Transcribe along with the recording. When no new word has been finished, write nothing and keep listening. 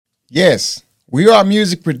Yes, we are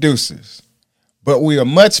music producers, but we are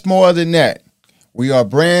much more than that. We are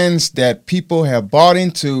brands that people have bought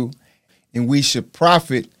into, and we should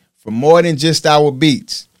profit from more than just our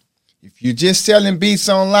beats. If you're just selling beats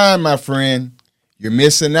online, my friend, you're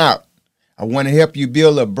missing out. I want to help you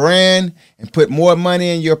build a brand and put more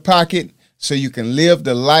money in your pocket so you can live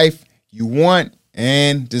the life you want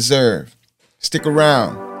and deserve. Stick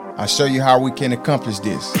around. I'll show you how we can accomplish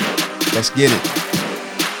this. Let's get it.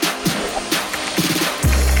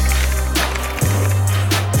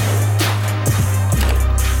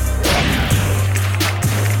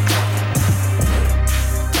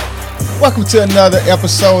 Welcome to another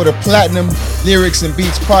episode of Platinum Lyrics and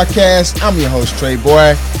Beats Podcast. I'm your host, Trey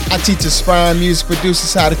Boy. I teach aspiring music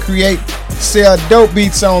producers how to create, sell dope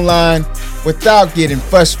beats online without getting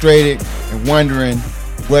frustrated and wondering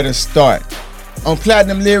where to start. On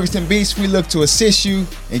Platinum Lyrics and Beats, we look to assist you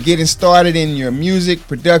in getting started in your music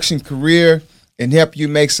production career and help you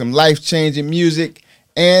make some life-changing music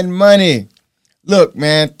and money. Look,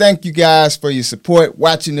 man, thank you guys for your support,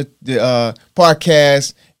 watching the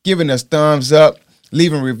podcast, giving us thumbs up,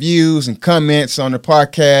 leaving reviews and comments on the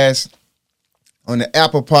podcast, on the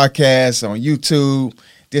Apple Podcasts, on YouTube.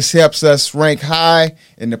 This helps us rank high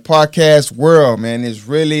in the podcast world, man. This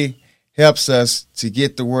really helps us to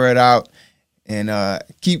get the word out and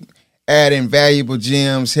keep adding valuable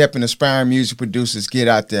gems, helping aspiring music producers get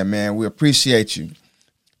out there, man. We appreciate you.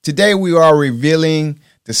 Today we are revealing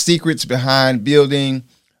the secrets behind building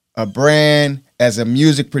a brand as a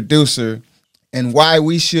music producer and why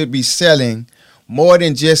we should be selling more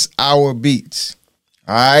than just our beats.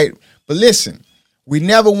 All right? But listen, we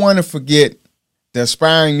never want to forget the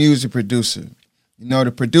aspiring music producer. You know,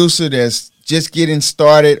 the producer that's just getting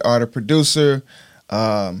started or the producer,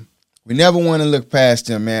 we never want to look past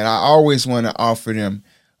them, man. I always want to offer them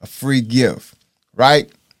a free gift, right?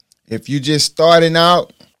 If you're just starting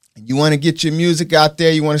out and you want to get your music out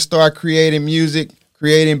there, you want to start creating music,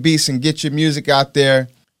 creating beats and get your music out there,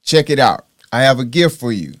 check it out. I have a gift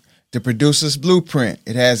for you, the Producer's Blueprint.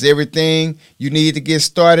 It has everything you need to get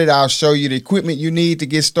started. I'll show you the equipment you need to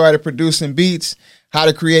get started producing beats, how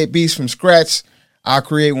to create beats from scratch. I'll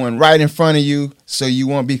create one right in front of you so you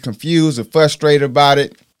won't be confused or frustrated about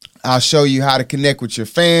it. I'll show you how to connect with your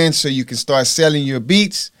fans so you can start selling your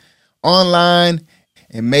beats online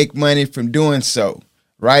and make money from doing so,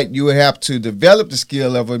 right? You will have to develop the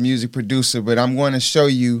skill of a music producer, but I'm going to show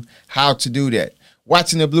you how to do that.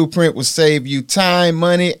 Watching the blueprint will save you time,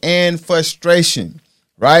 money, and frustration,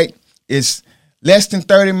 right? It's less than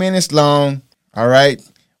 30 minutes long, all right?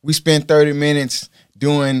 We spend 30 minutes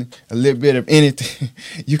doing a little bit of anything.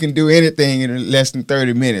 You can do anything in less than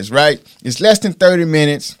 30 minutes, right? It's less than 30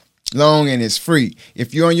 minutes long and it's free.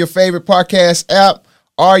 If you're on your favorite podcast app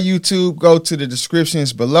or YouTube, go to the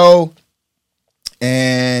descriptions below.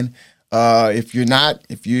 And if you're not,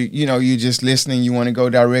 if you're just listening, you want to go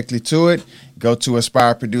directly to it, go to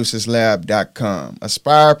AspireProducersLab.com.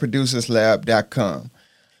 AspireProducersLab.com.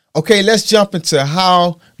 Okay, let's jump into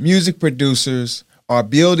how music producers are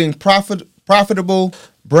building profitable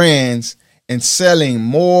brands and selling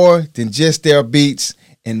more than just their beats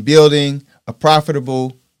and building a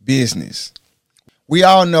profitable business. We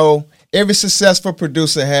all know every successful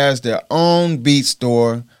producer has their own beat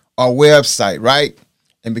store or website, right?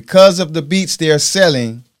 And because of the beats they're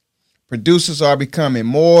selling, producers are becoming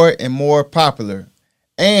more and more popular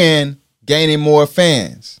and gaining more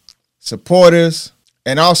fans, supporters,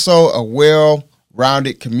 and also a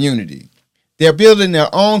well-rounded community. They're building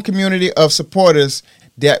their own community of supporters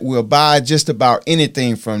that will buy just about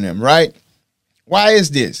anything from them, right? Why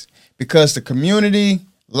is this? Because the community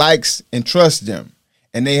likes and trusts them,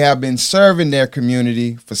 and they have been serving their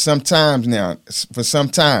community for some time,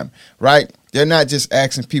 right? They're not just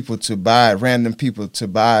asking people to buy, random people to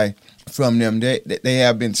buy from them. They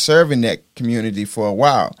have been serving that community for a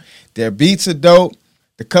while. Their beats are dope,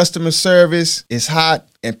 the customer service is hot,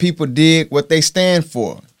 and people dig what they stand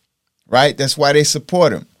for, right? That's why they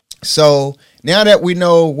support them. So now that we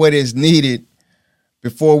know what is needed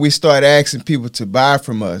before we start asking people to buy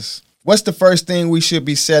from us, what's the first thing we should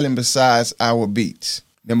be selling besides our beats?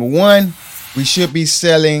 Number one, we should be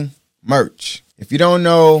selling merch. If you don't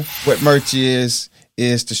know what merch is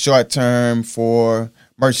the short term for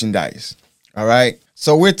merchandise. All right.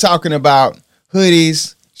 So we're talking about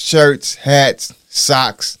hoodies, shirts, hats,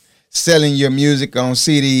 socks, selling your music on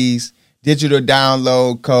CDs, digital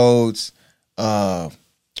download codes,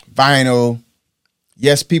 vinyl.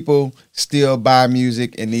 Yes, people still buy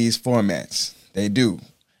music in these formats. They do,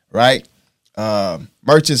 right?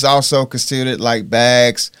 Merch is also considered like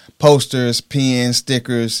bags, posters, pens,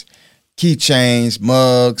 stickers, keychains,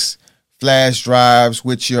 mugs, flash drives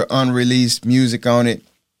with your unreleased music on it,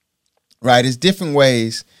 right? It's different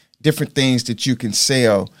ways, different things that you can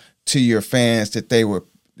sell to your fans that they would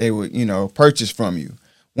purchase from you.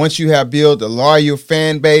 Once you have built a loyal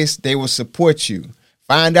fan base, they will support you.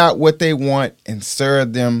 Find out what they want and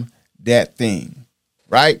serve them that thing,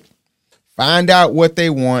 right? Find out what they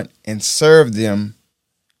want and serve them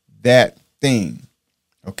that thing,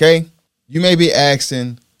 okay? You may be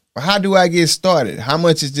asking, well, how do I get started? How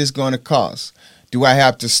much is this going to cost? Do I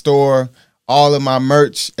have to store all of my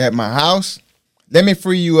merch at my house? Let me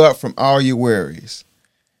free you up from all your worries.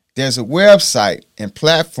 There's a website and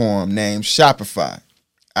platform named Shopify.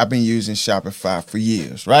 I've been using Shopify for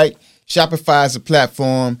years, right? Shopify is a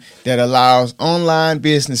platform that allows online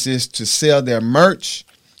businesses to sell their merch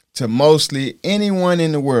to mostly anyone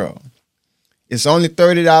in the world. It's only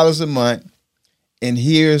 $30 a month, and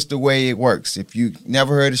here's the way it works. If you've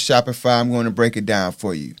never heard of Shopify, I'm going to break it down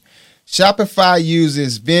for you. Shopify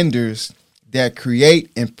uses vendors that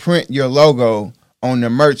create and print your logo on the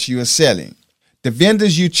merch you are selling. The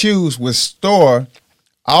vendors you choose will store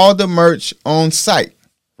all the merch on site,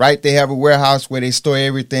 right? They have a warehouse where they store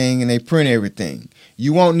everything and they print everything.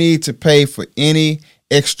 You won't need to pay for any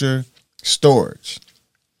extra storage.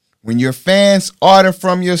 When your fans order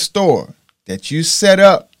from your store that you set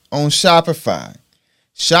up on Shopify,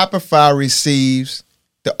 Shopify receives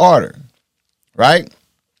the order, right?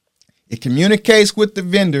 It communicates with the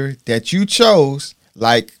vendor that you chose.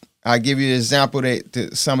 Like, I'll give you an example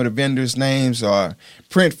that some of the vendors' names are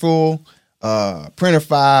Printful,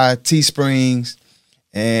 Printify, Teesprings,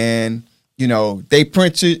 and they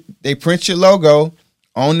print your logo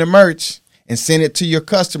on the merch and send it to your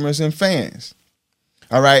customers and fans.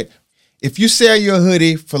 All right. If you sell your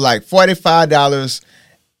hoodie for like $45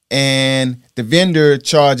 and the vendor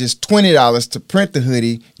charges $20 to print the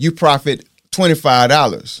hoodie, you profit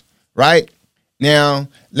 $25, right? Now,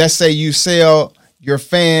 let's say you sell 100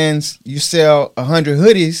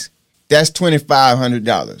 hoodies, that's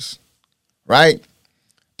 $2,500, right?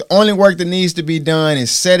 The only work that needs to be done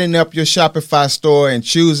is setting up your Shopify store and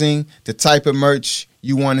choosing the type of merch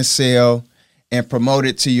you want to sell and promote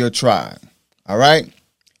it to your tribe, all right?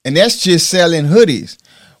 And that's just selling hoodies,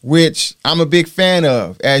 which I'm a big fan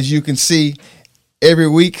of. As you can see, every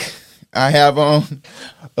week I have on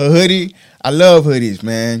a hoodie. I love hoodies,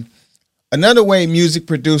 man. Another way music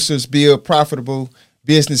producers build profitable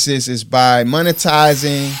businesses is by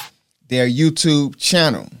monetizing their YouTube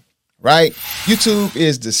channel, right? YouTube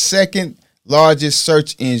is the second largest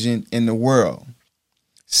search engine in the world,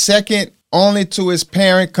 second only to its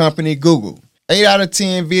parent company, Google. 8 out of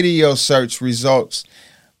 10 video search results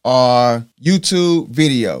are YouTube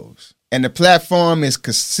videos, and the platform is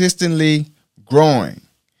consistently growing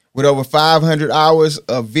with over 500 hours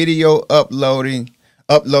of video uploaded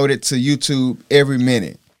to YouTube every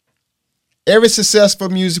minute. Every successful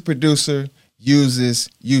music producer uses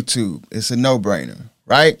YouTube. It's a no-brainer,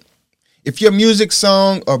 right? If your music,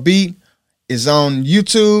 song, or beat is on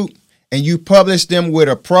YouTube and you publish them with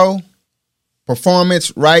a pro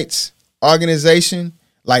performance rights organization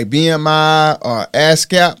like BMI or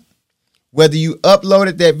ASCAP, whether you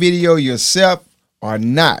uploaded that video yourself or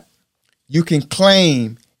not, you can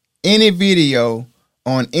claim any video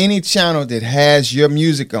on any channel that has your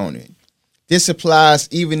music on it. This applies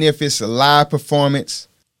even if it's a live performance,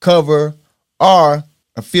 cover, or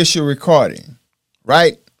official recording,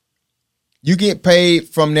 right? You get paid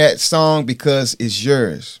from that song because it's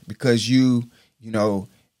yours, because you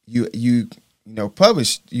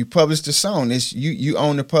published the song. You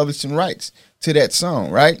own the publishing rights to that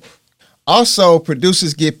song, right? Also,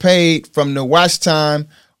 producers get paid from the watch time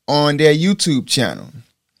on their YouTube channel.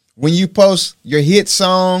 When you post your hit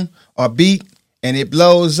song or beat and it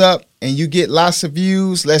blows up and you get lots of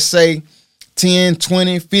views, let's say 10,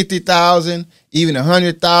 20, 50,000, even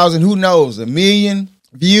 100,000, who knows, 1 million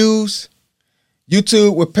views,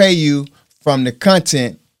 YouTube will pay you from the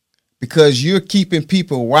content because you're keeping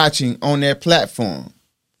people watching on their platform.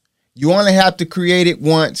 You only have to create it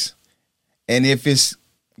once, and if it's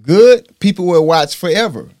good, people will watch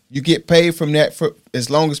forever. You get paid from that for as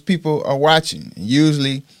long as people are watching. And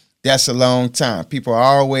usually that's a long time. People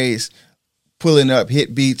are always pulling up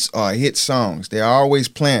hit beats or hit songs. They're always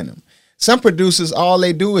playing them. Some producers, all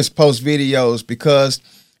they do is post videos because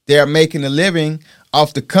they're making a living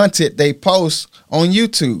off the content they post on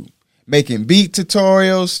YouTube, making beat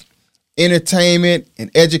tutorials, entertainment,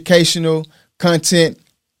 and educational content.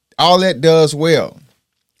 All that does well,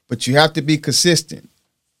 but you have to be consistent.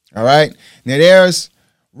 All right. Now there's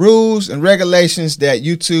rules and regulations that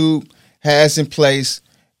YouTube has in place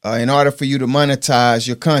in order for you to monetize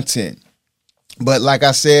your content. But like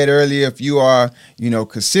I said earlier, if you are,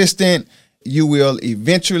 consistent, you will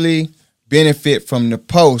eventually benefit from the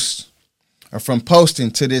post or from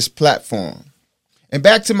posting to this platform. And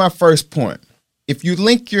back to my first point. If you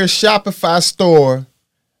link your Shopify store,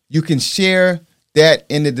 you can share that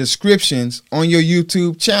in the descriptions on your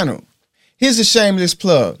YouTube channel. Here's a shameless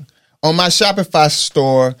plug. On my Shopify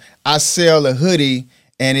store, I sell a hoodie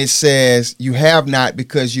and it says, "You have not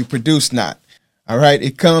because you produce not." All right.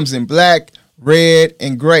 It comes in black, red,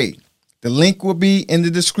 and gray. The link will be in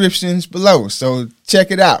the descriptions below. So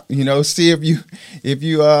check it out. See if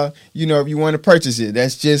you want to purchase it.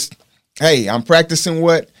 That's just, hey, I'm practicing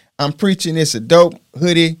what I'm preaching. It's a dope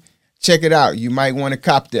hoodie. Check it out. You might want to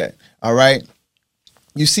cop that. All right.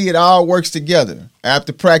 You see, it all works together. I have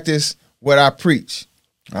to practice what I preach.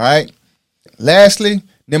 All right. Lastly,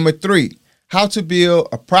 number 3, how to build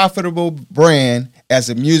a profitable brand as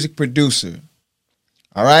a music producer.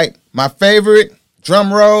 All right. My favorite,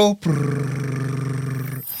 drum roll,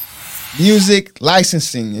 music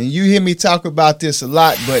licensing. And you hear me talk about this a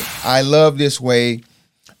lot, but I love this way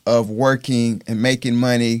of working and making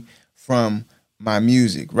money from my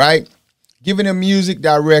music, right? Giving a music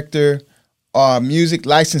director or a music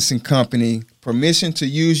licensing company permission to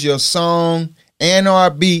use your song and or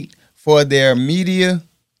beat for their media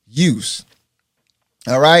use.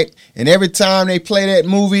 All right. And every time they play that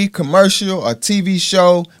movie, commercial, or TV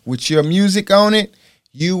show with your music on it,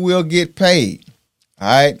 you will get paid. All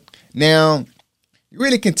right. Now, you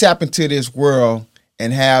really can tap into this world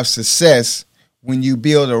and have success when you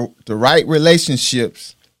build the right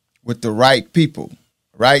relationships with the right people,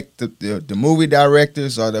 right? The movie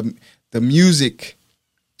directors or the music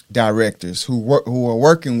directors who are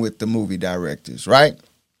working with the movie directors, right?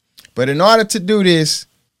 But in order to do this,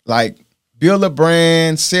 like build a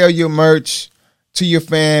brand, sell your merch to your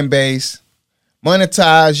fan base,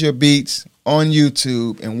 monetize your beats on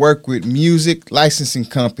YouTube, and work with music licensing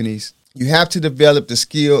companies, you have to develop the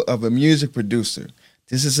skill of a music producer.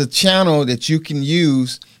 This is a channel that you can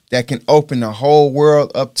use that can open the whole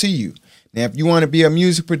world up to you. Now, if you want to be a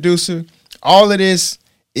music producer, all of this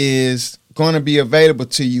is going to be available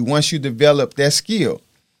to you once you develop that skill.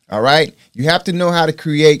 All right. You have to know how to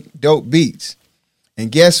create dope beats.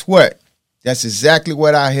 And guess what? That's exactly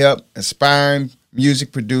what I help aspiring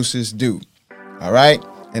music producers do. All right.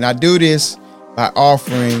 And I do this by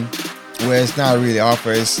offering, well, it's not really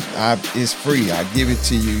offer. It's free. I give it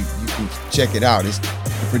to you. You can check it out. It's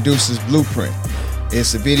the Producer's Blueprint.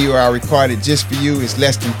 It's a video I recorded just for you. It's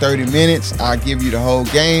less than 30 minutes. I'll give you the whole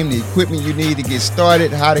game, the equipment you need to get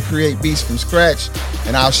started, how to create beats from scratch,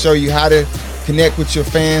 and I'll show you how to connect with your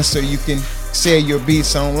fans so you can sell your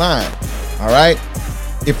beats online. All right?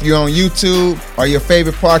 If you're on YouTube or your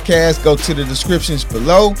favorite podcast, go to the descriptions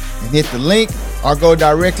below and hit the link, or go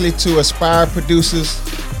directly to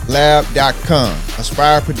AspireProducersLab.com.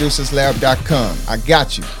 AspireProducersLab.com. I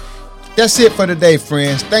got you. That's it for today,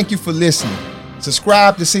 friends. Thank you for listening.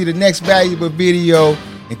 Subscribe to see the next valuable video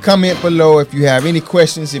and comment below if you have any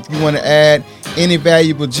questions, if you want to add any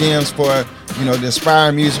valuable gems for the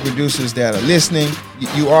aspiring music producers that are listening.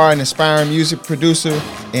 You are an aspiring music producer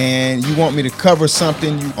and you want me to cover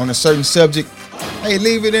something on a certain subject, hey,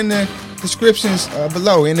 leave it in the descriptions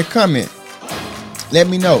below in the comment. Let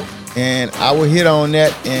me know and I will hit on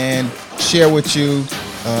that and share with you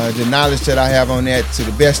the knowledge that I have on that to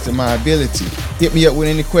the best of my ability. Hit me up with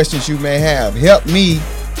any questions you may have. Help me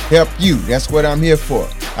help you. That's what I'm here for.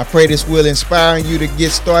 I pray this will inspire you to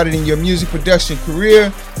get started in your music production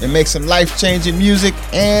career and make some life-changing music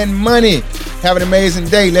and money. Have an amazing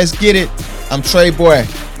day. Let's get it. I'm Trey Boy.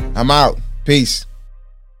 I'm out. Peace.